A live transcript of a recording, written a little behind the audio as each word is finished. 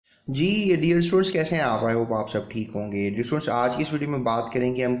जी dear students, कैसे हैं आप? आई होप आप सब ठीक होंगे। डियर स्टूडेंट्स, आज की इस वीडियो में बात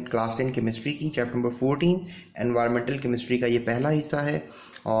करेंगे हम क्लास 10 केमिस्ट्री की, चैप्टर नंबर 14 एनवायरमेंटल केमिस्ट्री का ये पहला हिस्सा है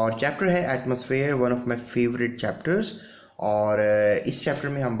और चैप्टर है atmosphere, one of my favourite chapters. और इस चैप्टर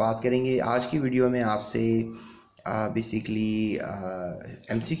में हम बात करेंगे आज की वीडियो में आपसे बेसिकली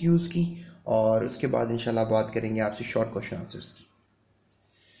MCQs की, और उसके बाद इंशाल्लाह बात करेंगे आपसे शॉर्ट क्वेश्चन आंसर्स की।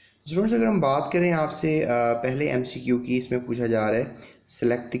 स्टूडेंट्स, अगर हम बात करें आपसे पहले MCQ की, इसमें पूछा जा रहा है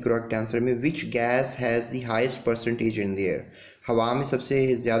सेलेक्ट द करेक्ट आंसर में which gas has the highest percentage in the air. हवा में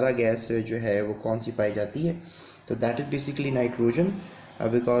सबसे ज़्यादा गैस जो है वो कौन सी पाई जाती है? तो that is basically nitrogen,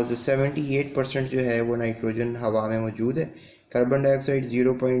 because 78% जो है वो नाइट्रोजन हवा में मौजूद है। कार्बन डाइऑक्साइड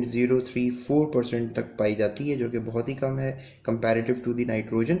 0.034% तक पाई जाती है, जो कि बहुत ही कम है कंपैरेटिव टू द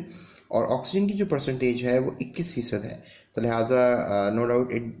नाइट्रोजन। और ऑक्सीजन की जो परसेंटेज है वो 21% है, तो लिहाजा no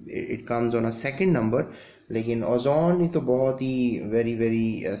doubt it comes on a second number. लेकिन ओजोन तो बहुत ही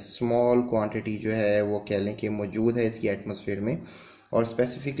वेरी स्मॉल क्वांटिटी जो है वो कह लें कि मौजूद है इसकी एटमॉस्फेयर में, और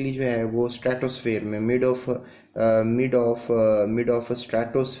स्पेसिफिकली जो है वो स्ट्रेटोस्फेयर में, मिड ऑफ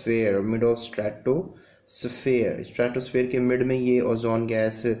स्ट्रेटोस्फेयर के मिड में ये ozone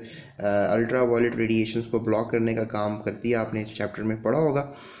gas ultra violet radiations को ब्लॉक करने का काम करती है। आपने इस चैप्टर में पढ़ा होगा।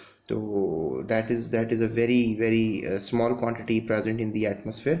 तो that is a very small quantity present in the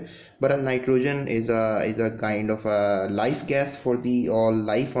atmosphere, but nitrogen is a kind of a life gas for the all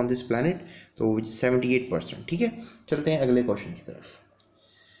life on this planet, तो which is 78%। ठीक है, चलते हैं अगले क्वेश्चन की तरफ।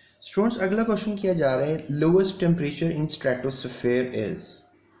 स्टूडेंट्स, अगला क्वेश्चन किया जा रहा है lowest temperature in stratosphere is.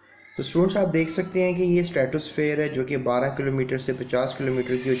 तो स्टूडेंट्स, आप देख सकते हैं कि ये स्ट्रेटोस्फेयर है जो कि 12 किलोमीटर से 50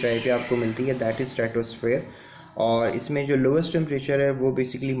 किलोमीटर की ऊंचाई पे आपको मिलती है, दैट इज स्ट्रेटोस्फेयर। और इसमें जो लोवेस्ट टेम्परेचर है वो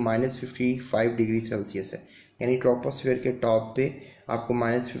बेसिकली -55 डिग्री सेल्सियस है, यानी ट्रोपोस्फेयर के टॉप पे आपको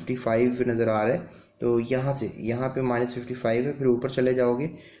 -55 नज़र आ रहा है। तो यहाँ से यहाँ पे -55 है, फिर ऊपर चले जाओगे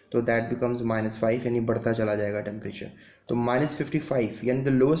तो दैट बिकम्स -5, यानी बढ़ता चला जाएगा टेम्परेचर। तो -55 यानी द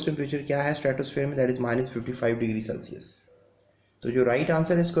लोवेस्ट टेम्परेचर क्या है स्ट्रेटोस्फेयर में? That is -55 degree Celsius. तो जो राइट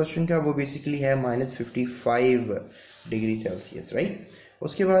आंसर है इस क्वेश्चन का वो बेसिकली है -55 डिग्री सेल्सियस, राइट।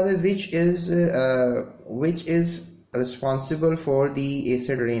 उसके बाद है which is responsible for the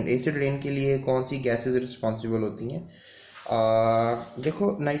acid rain. Acid rain के लिए कौन सी गैसेस रिस्पॉन्सिबल होती हैं?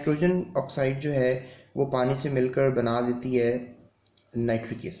 देखो, नाइट्रोजन ऑक्साइड जो है वो पानी से मिलकर बना देती है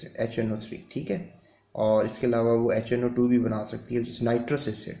नाइट्रिक एसिड HNO3, ठीक है। और इसके अलावा वो HNO2 भी बना सकती है, जिस नाइट्रस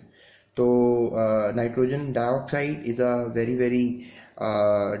एसिड। तो nitrogen dioxide is a very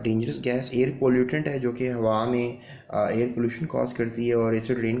dangerous gas, air pollutant है, जो कि हवा में एयर पोल्यूशन कॉज करती है और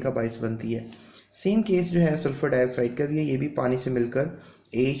एसिड रेन का बायस बनती है। सेम केस जो है सल्फर डाइऑक्साइड का भी है, ये भी पानी से मिलकर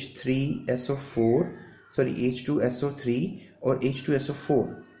H2SO3 और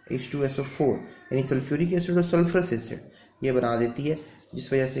H2SO4 यानी सल्फ्यूरिक एसिड और सल्फरस एसिड ये बना देती है,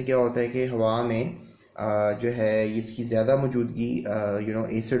 जिस वजह से क्या होता है कि हवा में जो है इसकी ज़्यादा मौजूदगी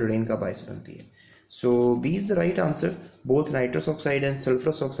एसिड रेन का बायस बनती है। सो B is the right answer. Both nitrous oxide and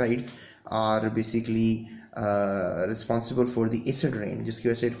sulphurous oxides are basically responsible for the acid rain, जिसकी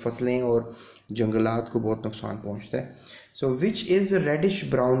वजह से फसलें और जंगलात को बहुत नुकसान पहुंचता है। सो which is reddish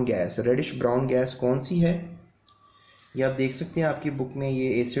brown gas. Reddish brown gas कौन सी है? ये आप देख सकते हैं आपकी बुक में, ये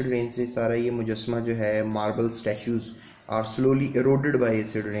एसिड रेन से सारा ये मुजस्मा जो है, marble statues are slowly eroded bye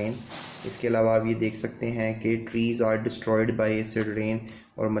acid rain. इसके अलावा आप ये देख सकते हैं कि trees are destroyed by acid rain,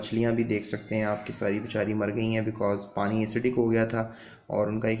 और मछलियाँ भी देख सकते हैं आपकी सारी बेचारी मर गई हैं, बिकॉज पानी एसिडिक हो गया था और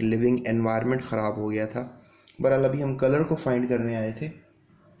उनका एक लिविंग एनवायरनमेंट ख़राब हो गया था। बहरहाल अभी हम कलर को फाइंड करने आए थे।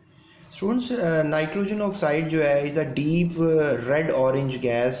 स्टूडेंट्स, नाइट्रोजन ऑक्साइड जो है is a deep red orange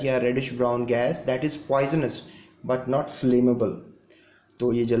gas या reddish brown gas that is poisonous but not flammable.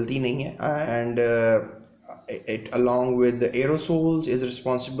 तो ये जलती नहीं है, and it along with the aerosols is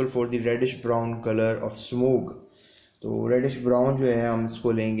responsible for the reddish brown color of smoke। तो reddish brown जो है हम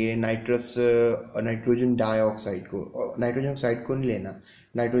इसको लेंगे नाइट्रोजन डाइऑक्साइड को, नाइट्रोजन ऑक्साइड को नहीं लेना,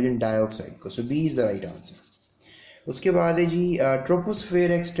 नाइट्रोजन डाइऑक्साइड को। सो B is the right answer. उसके बाद है जी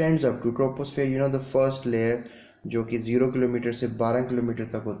troposphere x tends up to, troposphere the first layer जो कि 0 किलोमीटर से 12 किलोमीटर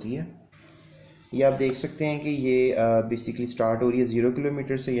तक होती है। ये आप देख सकते हैं कि ये बेसिकली स्टार्ट हो रही है 0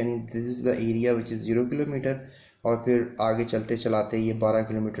 किलोमीटर से, यानी this is the area which is 0 kilometre, और फिर आगे चलते चलाते ये 12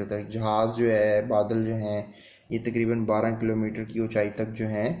 किलोमीटर तक जहाज़ जो है, बादल जो हैं, ये तकरीबन 12 किलोमीटर की ऊंचाई तक जो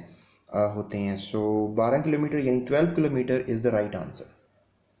हैं होते हैं। सो 12 किलोमीटर यानी 12 kilometre is the right answer.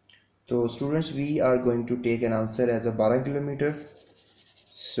 तो students, we are going to take an answer as a 12 kilometre.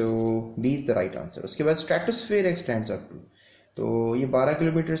 So B is the right answer. उसके बाद स्ट्रेटोस्फेयर एक्सटेंड्स अप टू, तो ये 12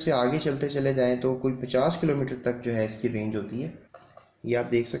 किलोमीटर से आगे चलते चले जाएं तो कोई 50 किलोमीटर तक जो है इसकी रेंज होती है। ये आप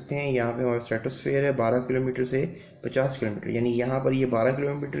देख सकते हैं, यहाँ पे हमारा स्ट्रेटोस्फेयर है 12 किलोमीटर से 50 किलोमीटर, यानी यहाँ पर ये 12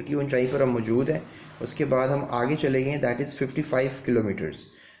 किलोमीटर की ऊंचाई पर हम मौजूद हैं। उसके बाद हम आगे चले गए, दैट इज़ 55 किलोमीटर्स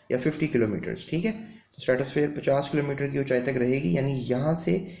या 50 किलोमीटर्स, ठीक है। तो स्ट्रेटोस्फेयर 50 किलोमीटर की ऊंचाई तक रहेगी, यानी यहाँ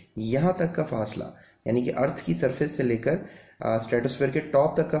से यहाँ तक का फासला, यानी कि अर्थ की सरफेस से लेकर स्ट्रेटोस्फेयर के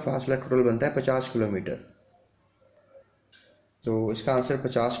टॉप तक का फासला टोटल बनता है 50 किलोमीटर। तो इसका आंसर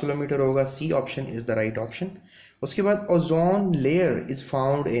 50 किलोमीटर होगा, C option is the right option. उसके बाद ozone layer is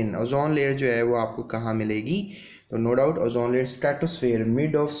found in, ozone layer जो है वो आपको कहाँ मिलेगी? तो no doubt ozone layer stratosphere,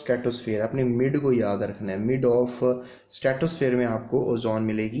 mid of stratosphere, अपने मिड को याद रखना है, मिड ऑफ स्ट्रेटोस्फेयर में आपको ओजोन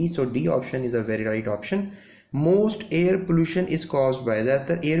मिलेगी। सो D option is the very right option. Most air pollution is caused by,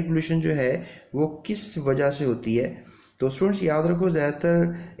 ज़्यादातर एयर पोल्यूशन जो है वो किस वजह से होती है? तो स्टूडेंट्स याद रखो,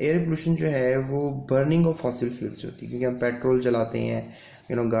 ज़्यादातर एयर पोल्यूशन जो है वो बर्निंग ऑफ फॉसिल फ्यूल से होती है, क्योंकि हम पेट्रोल जलाते हैं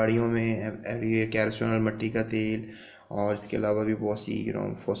गाड़ियों में, कैरोसिन, मट्टी का तेल, और इसके अलावा भी बहुत सी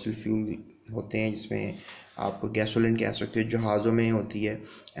फॉसिल फ्यूल होते हैं, जिसमें आप गैसोलिन कह सकते हो, जहाज़ों में होती है,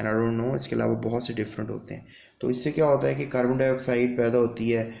 एंड आई डोंट नो, इसके अलावा बहुत से डिफरेंट होते हैं। तो इससे क्या होता है कि कार्बन डाइऑक्साइड पैदा होती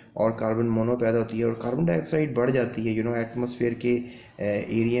है और कार्बन मोनो पैदा होती है, और कार्बन डाइऑक्साइड बढ़ जाती है, एटमॉस्फेयर के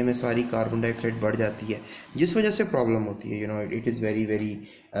एरिया में सारी कार्बन डाइऑक्साइड बढ़ जाती है, जिस वजह से प्रॉब्लम होती है। It is very very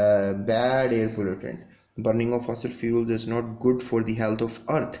bad air pollutant. Burning of fossil fuels is not good for the health of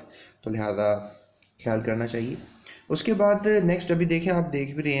earth, तो लिहाजा ख्याल करना चाहिए। उसके बाद नेक्स्ट अभी देखें, आप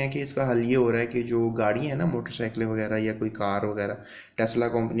देख भी रहे हैं कि इसका हल ये हो रहा है कि जो गाड़ी है ना, मोटरसाइकिलें वगैरह या कोई कार वगैरह, टेस्ला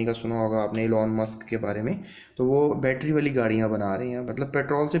कंपनी का सुना होगा आपने, इलॉन मस्क के बारे में, तो वो बैटरी वाली गाड़ियां बना रहे हैं, मतलब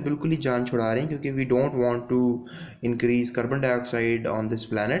पेट्रोल से बिल्कुल ही जान छुड़ा रहे हैं, क्योंकि we don't want to increase carbon dioxide on this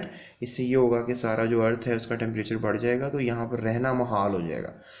planet. इससे ये होगा कि सारा जो अर्थ है उसका टेम्परेचर बढ़ जाएगा, तो यहाँ पर रहना मुहाल हो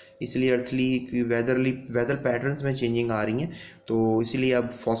जाएगा। इसलिए अर्थली वेदर पैटर्न्स में चेंजिंग आ रही हैं, तो इसीलिए अब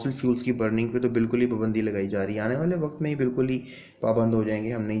फॉसिल फ्यूल्स की बर्निंग पे तो बिल्कुल ही पाबंदी लगाई जा रही है। आने वाले वक्त में ही बिल्कुल ही पाबंद हो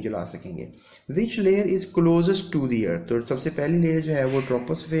जाएंगे, हम नहीं जला सकेंगे। Which layer is closest to the अर्थ, तो सबसे पहली लेयर जो है वो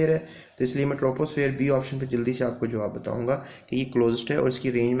ट्रोपोस्फेयर है, तो इसलिए मैं ट्रोपोस्फेयर बी ऑप्शन पे जल्दी से आपको जवाब बताऊंगा कि ये क्लोजेस्ट है, और इसकी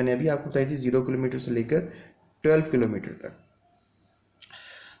रेंज मैंने अभी आपको बताई थी 0 किलोमीटर से लेकर 12 किलोमीटर तक।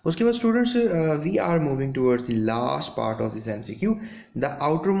 उसके बाद students we are moving towards the last part of this MCQ, the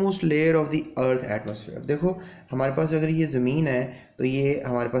outer most layer of the earth atmosphere. देखो हमारे पास अगर ये ज़मीन है तो ये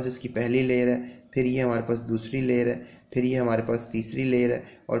हमारे पास इसकी पहली लेयर है, फिर ये हमारे पास दूसरी लेयर है, फिर ये हमारे पास तीसरी लेयर है,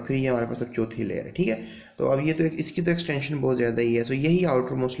 और फिर ये हमारे पास अब चौथी लेयर है, ठीक है। तो अब ये तो इसकी तो एक्सटेंशन बहुत ज़्यादा ही है, सो यही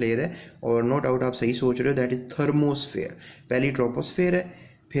आउटर मोस्ट लेयर है, और नो डाउट आप सही सोच रहे हो, दैट इज़ थर्मोस्फेयर। पहली ट्रोपोस्फेयर है,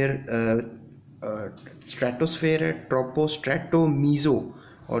 फिर स्ट्रेटोस्फेयर है, ट्रोपोस्ट्रेटो मीज़ो,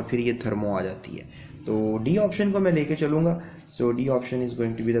 और फिर ये थर्मो आ जाती है। तो डी ऑप्शन को मैं लेके चलूँगा, सो D option is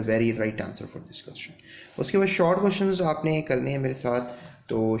going to be the very right answer for this question. उसके बाद शॉर्ट क्वेश्चंस आपने करने हैं मेरे साथ,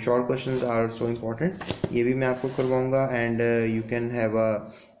 तो short questions are so important, ये भी मैं आपको करवाऊँगा, and you can have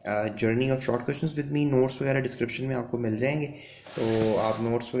a journey of short questions with me. Notes वगैरह डिस्क्रिप्शन में आपको मिल जाएंगे, तो आप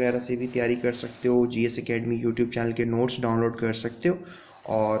नोट्स वगैरह से भी तैयारी कर सकते हो, GS अकेडमी यूट्यूब चैनल के नोट्स डाउनलोड कर सकते हो।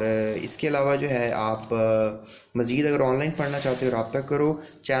 और इसके अलावा जो है आप मज़ीद अगर ऑनलाइन पढ़ना चाहते हो रब्ता करो,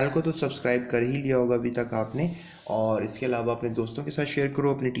 चैनल को तो सब्सक्राइब कर ही लिया होगा अभी तक आपने, और इसके अलावा अपने दोस्तों के साथ शेयर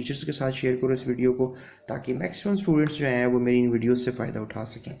करो, अपने टीचर्स के साथ शेयर करो इस वीडियो को, ताकि मैक्सिमम स्टूडेंट्स जो हैं वो मेरी इन वीडियोस से फ़ायदा उठा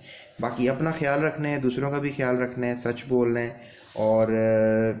सकें। बाकी अपना ख्याल रखना है, दूसरों का भी ख्याल रखना है, सच बोलना है, और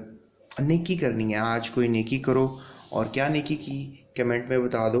नेकी करनी है। आज कोई नेकी करो, और क्या नेकी की कमेंट में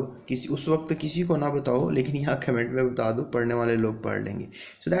बता दो, किसी उस वक्त किसी को ना बताओ, लेकिन यहाँ कमेंट में बता दो, पढ़ने वाले लोग पढ़ लेंगे।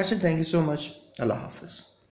 So that's it, thank you so much, अल्लाह हाफ़िज़।